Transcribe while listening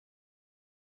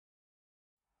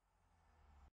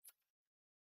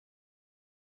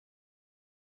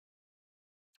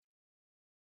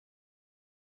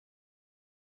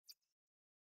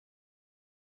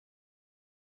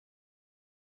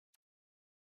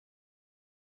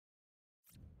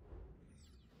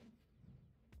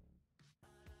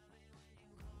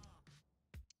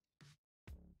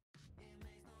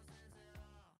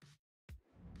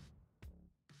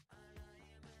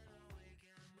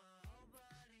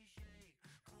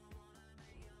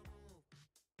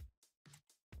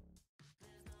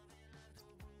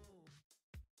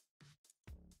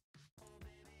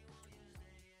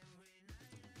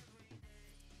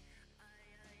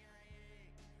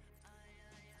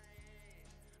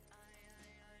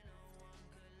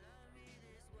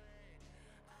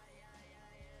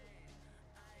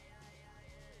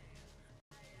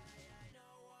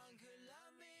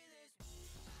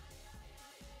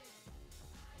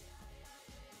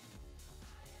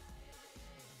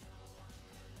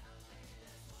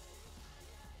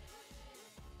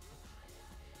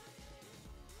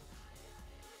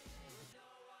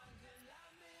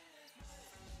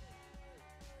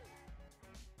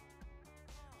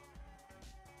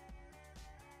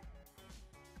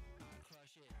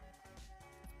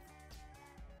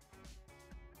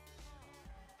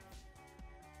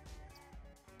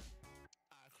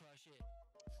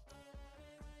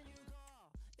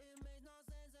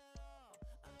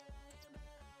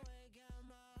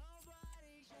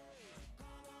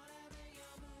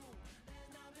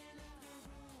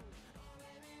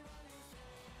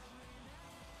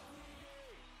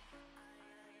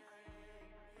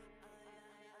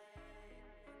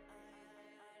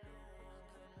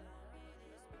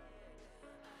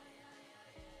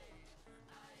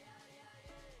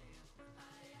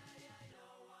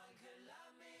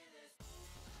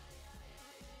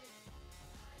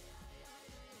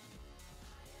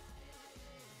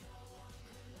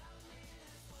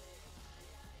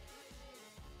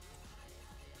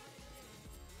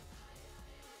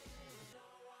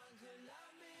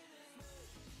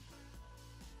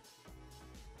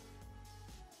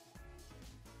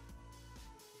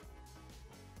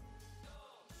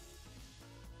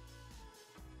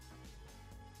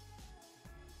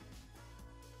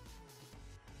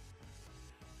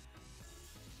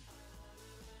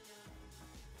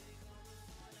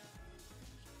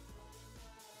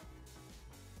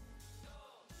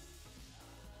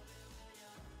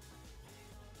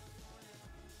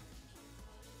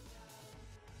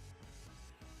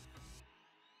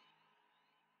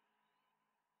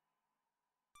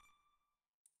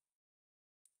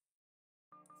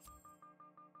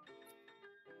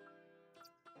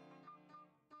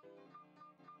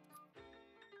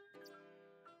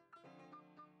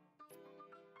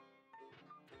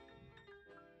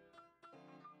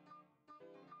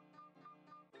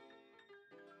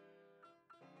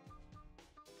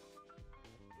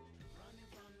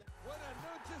Buenas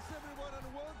noches, everyone, and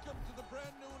welcome to the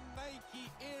brand new Nike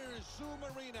Air Zoom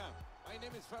Arena. My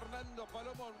name is Fernando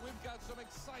Palomo, and we've got some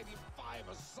exciting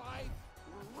five-a-side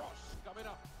rush coming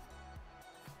up.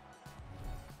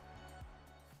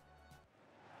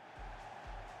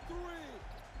 Three,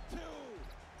 two,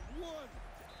 one,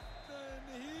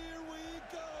 and here we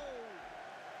go.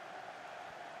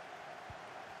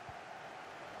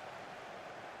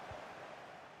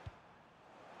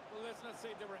 Well, let's not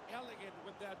say they were elegant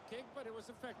with that kick, but it was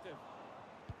effective.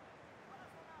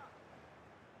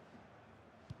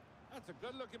 That's a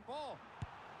good-looking ball.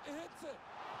 It hits it.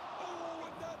 Oh,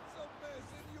 and that's a miss,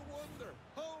 and you wonder,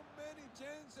 how many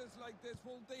chances like this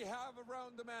will they have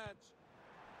around the match?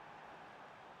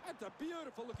 That's a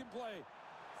beautiful-looking play.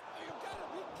 You gotta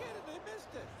be kidding, they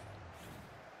missed it.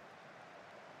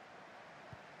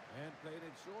 And played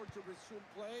it short to resume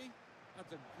play.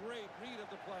 That's a great read of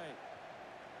the play.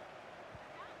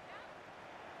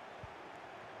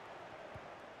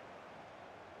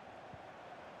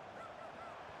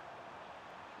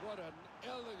 What an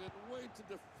elegant way to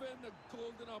defend a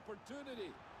golden opportunity.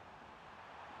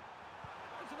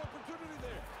 There's an opportunity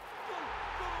there. Goal!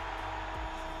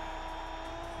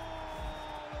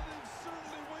 And they've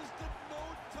certainly wasted no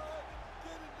time in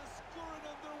getting the scoring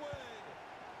underway.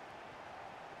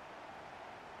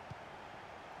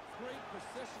 Great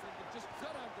positioning to just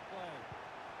cut out the play.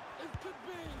 It could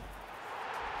be.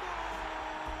 Goal!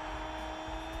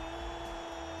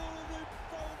 They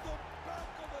found the back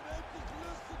of an edge. Just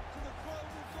listen to the crowd.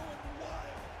 They're going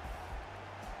wild.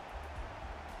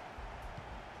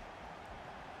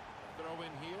 Throw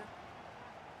in here.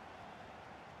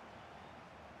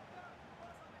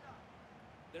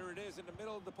 There it is in the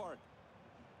middle of the park.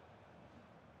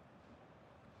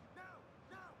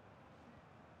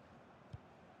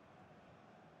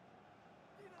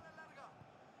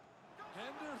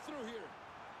 And they're through here.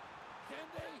 Can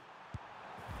they?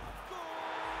 Goal!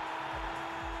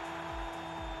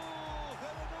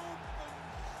 Had an open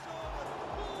shot at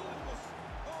goal. It was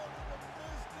hard to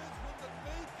miss this one to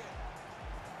make it.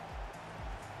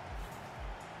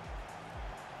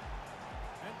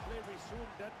 And play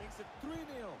resumed. That makes it 3-0.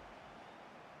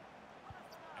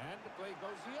 And the play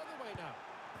goes the other way now.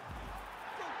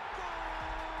 The goal!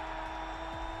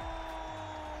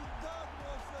 That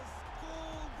was as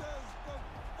cold as the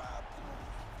bathroom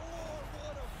floor.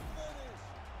 What a finish!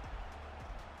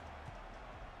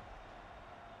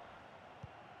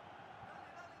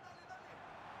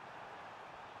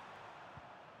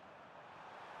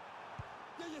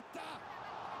 There you está.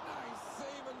 Nice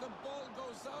save, and the ball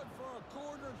goes out for a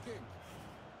corner kick.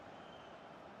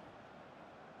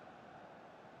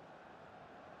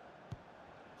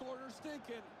 Corner's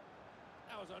taken.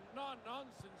 That was a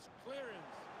no-nonsense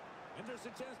clearance. And there's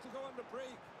a chance to go on the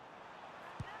break.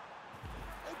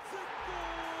 It's a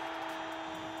goal!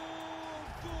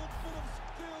 Good bit of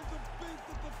skill to beat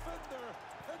the defender.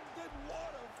 And then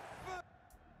what a finish!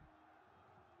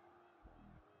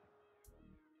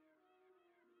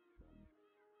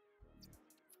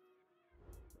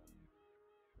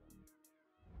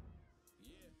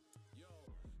 Yeah, yo,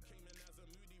 came in as a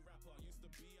moody rapper, used to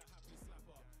be a happy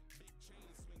slapper, big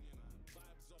chain swinging,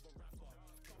 vibes of a rapper,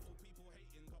 couple people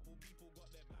hating, couple people got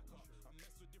their back up, I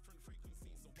mess with different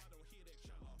frequencies so I don't hear their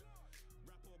chatter,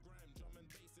 rap or grime, drum and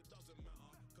bass, it doesn't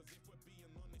matter, cause if we're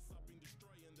being honest, I've been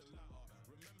destroying the latter,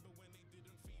 remember when they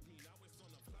didn't feed me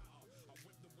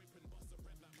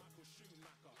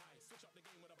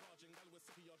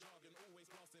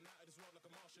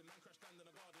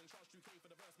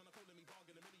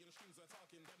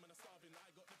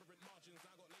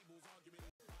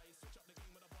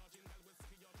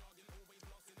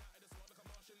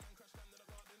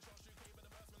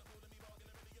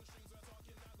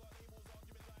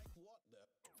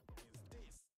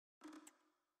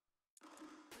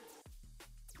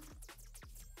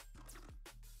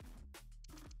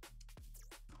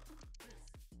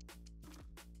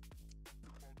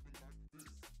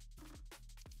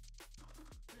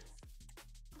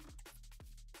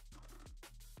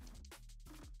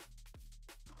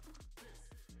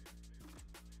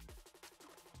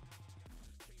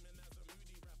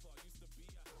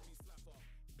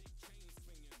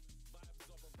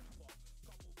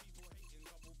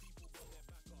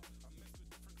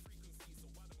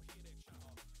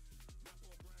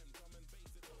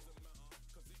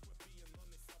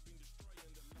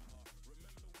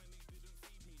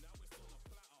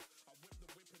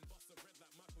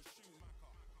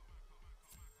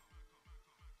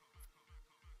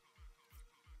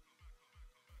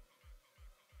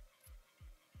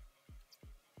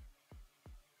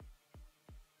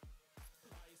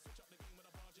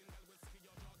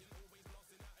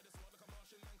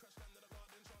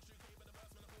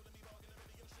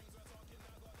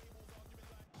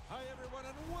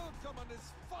everyone, and welcome on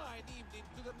this fine evening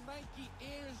to the Nike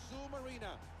Air Zoom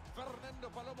Arena. Fernando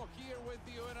Palomo here with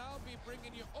you, and I'll be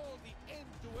bringing you all the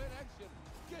end-to-end action.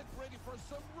 Get ready for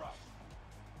some rush.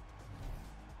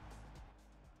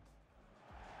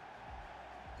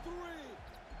 3,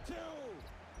 2,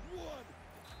 1,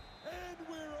 and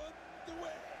we're on the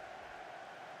way.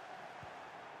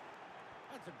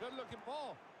 That's a good-looking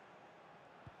ball.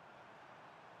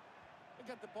 They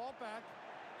got the ball back.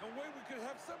 No way we could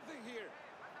have something here.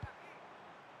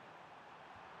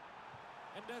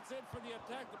 And that's it for the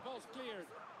attack. The ball's cleared.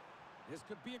 This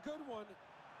could be a good one.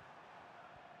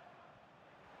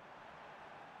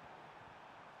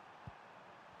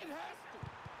 It has to.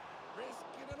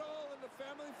 Risking it all, and the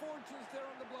family fortunes there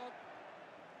on the block.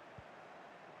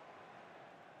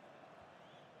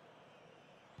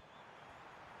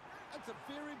 That's a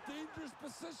very dangerous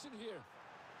position here.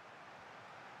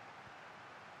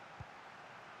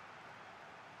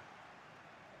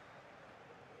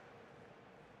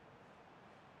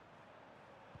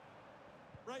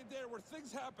 Right there where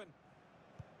things happen.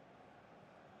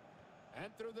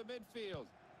 And through the midfield.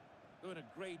 Doing a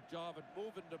great job at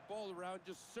moving the ball around,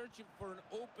 just searching for an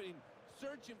opening,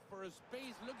 searching for a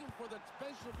space, looking for that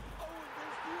special... Oh, and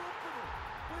there's the opener.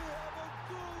 We have a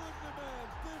goal in demand.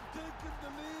 They've taken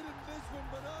the lead in this one,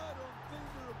 but I don't think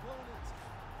their opponents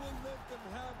will let them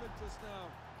have it just now.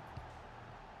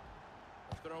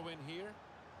 A throw in here.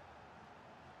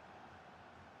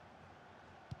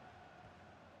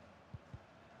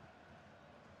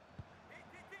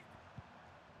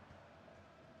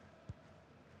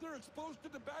 They're exposed to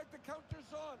the back, the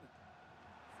counter's on.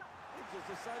 They just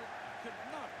decided could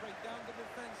not break down the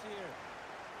defense here.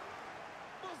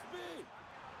 Must be.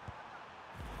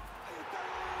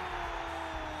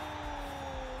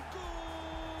 Goal!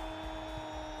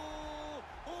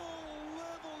 All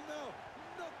level now.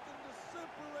 Nothing to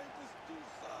separate these two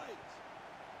sides.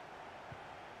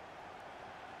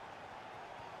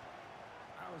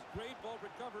 That was great ball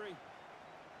recovery.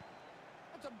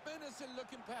 That's a menacing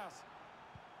looking pass.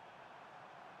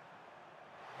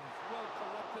 Well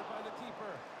collected by the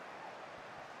keeper.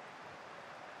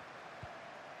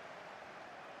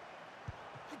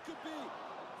 It could be.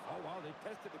 Oh, wow, they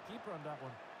tested the keeper on that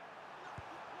one.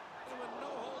 There were no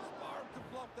holes barred to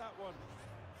block that one.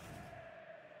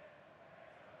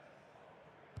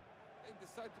 They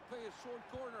decide to play a short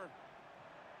corner.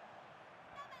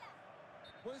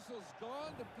 Whistle's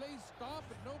gone, the play stopped,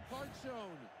 but no card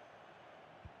shown.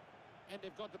 And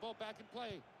they've got the ball back in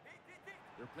play.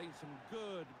 They're playing some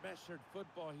good, measured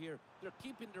football here. They're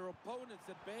keeping their opponents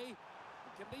at bay.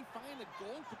 Can they find a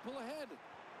goal to pull ahead?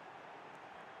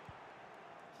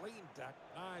 Clean duck,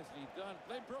 nicely done.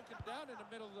 Play broken down in the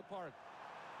middle of the park.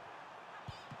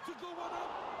 To go one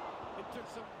up. It took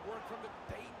some work from the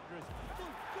dangerous. The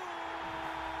goal!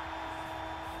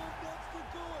 That's the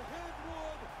go-ahead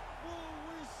one. Will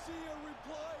we see a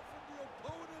reply from the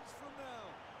opponents from now?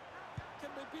 Can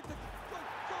they beat the goal?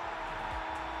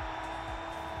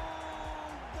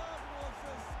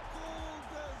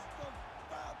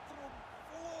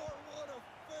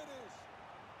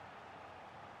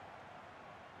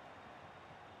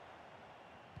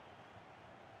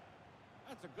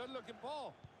 That's a good-looking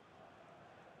ball.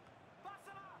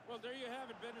 Well, there you have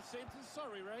it. Better safe than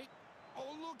sorry, right?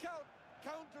 Oh, look out.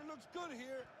 Counter looks good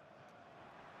here.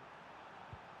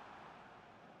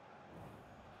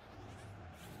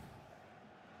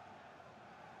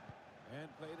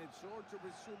 And playing it short to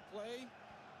resume play.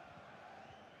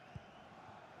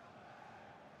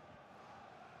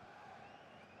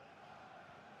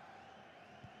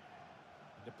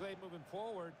 The play moving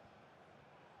forward.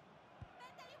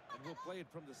 And we'll play it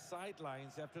from the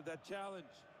sidelines after that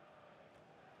challenge.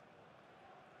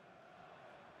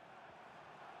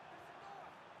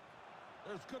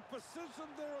 There's good position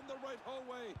there on the right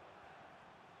hallway.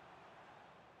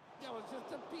 That was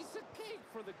just a piece of cake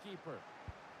for the keeper.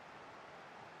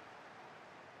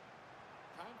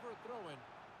 Time for a throw-in.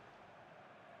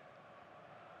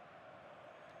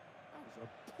 That was a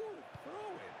poor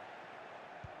throw-in.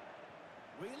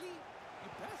 Really? You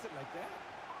pass it like that?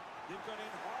 They've got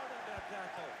in hard on that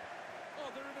tackle. Oh,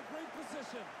 they're in a great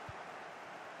position.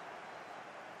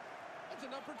 That's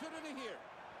an opportunity here.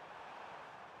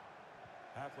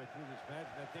 Halfway through this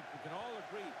match, and I think we can all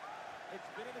agree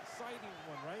it's been an exciting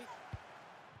one, right?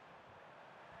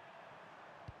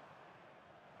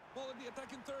 Ball in the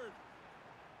attacking third.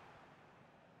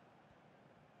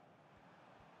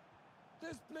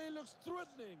 This play looks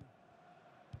threatening.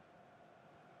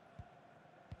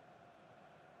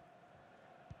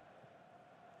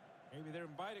 Maybe they're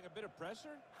inviting a bit of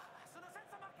pressure.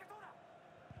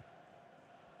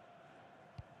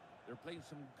 They're playing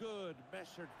some good,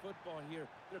 measured football here.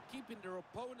 They're keeping their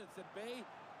opponents at bay.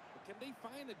 But can they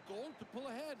find a goal to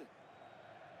pull ahead?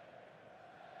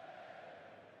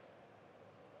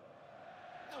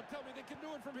 Now tell me they can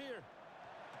do it from here.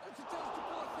 There's a chance to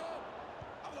pull ahead.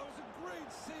 Oh, that was a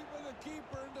great save by the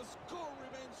keeper, and the score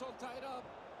remains all tied up.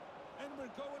 And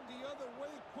we're going the other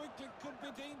way quickly. Could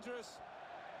be dangerous.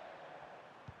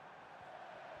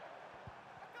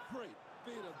 Great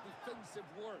bit of defensive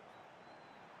work.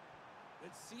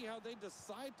 Let's see how they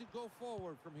decide to go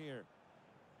forward from here.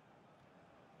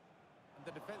 And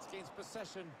the defense gains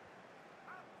possession.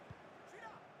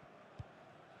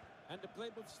 And the play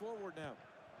moves forward now.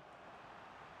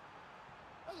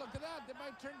 Oh, look at that. They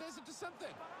might turn this into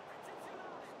something.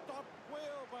 Stopped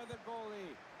well by the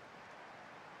goalie.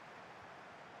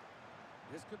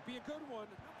 This could be a good one.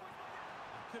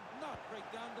 Could not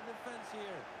break down the defense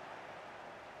here.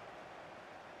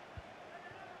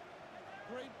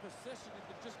 Great positioning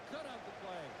to just cut out the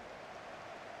play.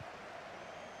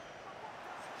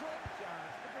 Strong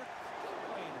chance, but they're still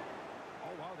playing it.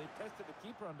 Oh, wow, they tested the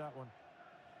keeper on that one.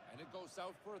 And it goes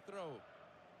out for a throw.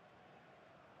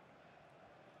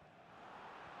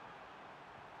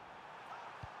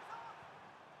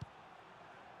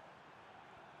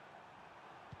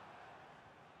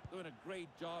 Doing a great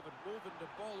job at moving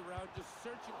the ball around, just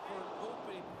searching for an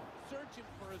opening, searching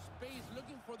for a space,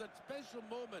 looking for that special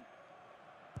moment.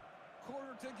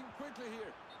 Corner taken quickly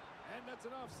here. And that's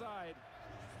an offside.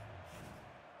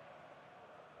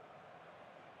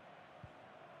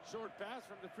 Short pass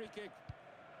from the free kick.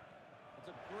 It's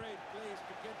a great place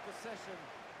to get possession.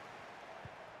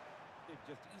 They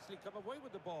just easily come away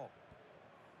with the ball.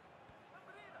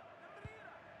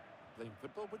 Playing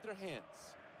football with their hands.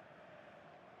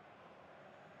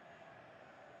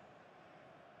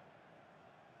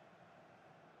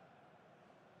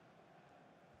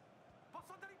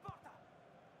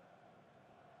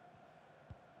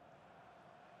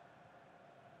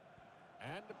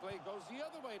 And the play goes the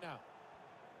other way now.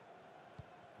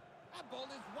 That ball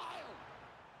is wild.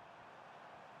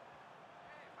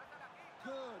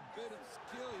 Good bit of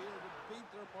skill here to beat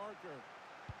their marker.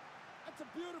 That's a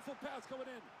beautiful pass going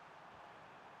in.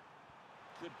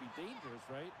 Could be dangerous,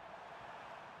 right?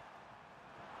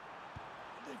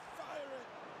 They fire it.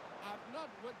 I've not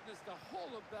witnessed the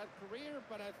whole of that career,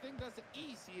 but I think that's the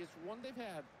easiest one they've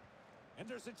had. And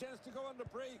there's a chance to go on the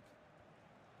break.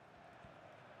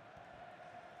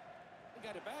 They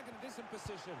got it back in a decent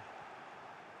position.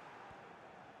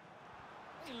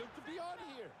 They look to be on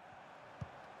here.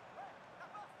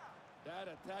 That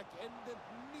attack ended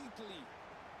neatly.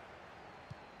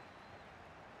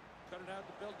 Cutting out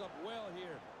the build-up well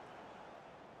here.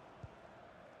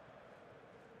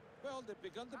 Well, they've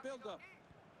begun to build up.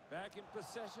 Back in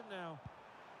possession now.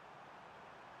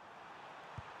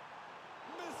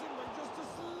 Missing by just the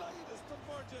slightest of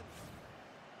margins.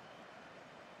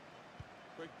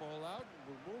 Quick ball out, and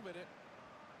we're moving it.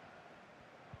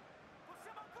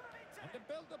 And the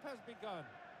build-up has begun.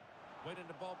 Winning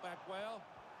the ball back well.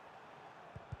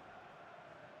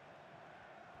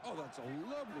 Oh, that's a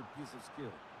lovely piece of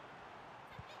skill.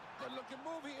 Good looking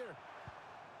move here.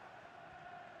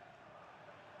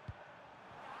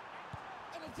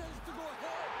 And a chance to go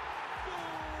ahead.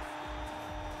 Boom!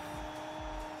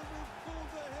 They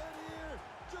pulled ahead here.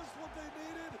 Just what they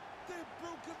needed. They've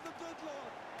broken the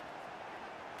deadlock.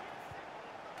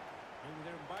 Maybe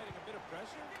they're inviting a bit of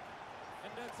pressure.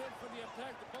 And that's it for the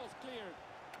attack. The ball's cleared.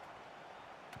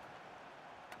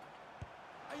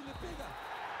 Ahí le pega.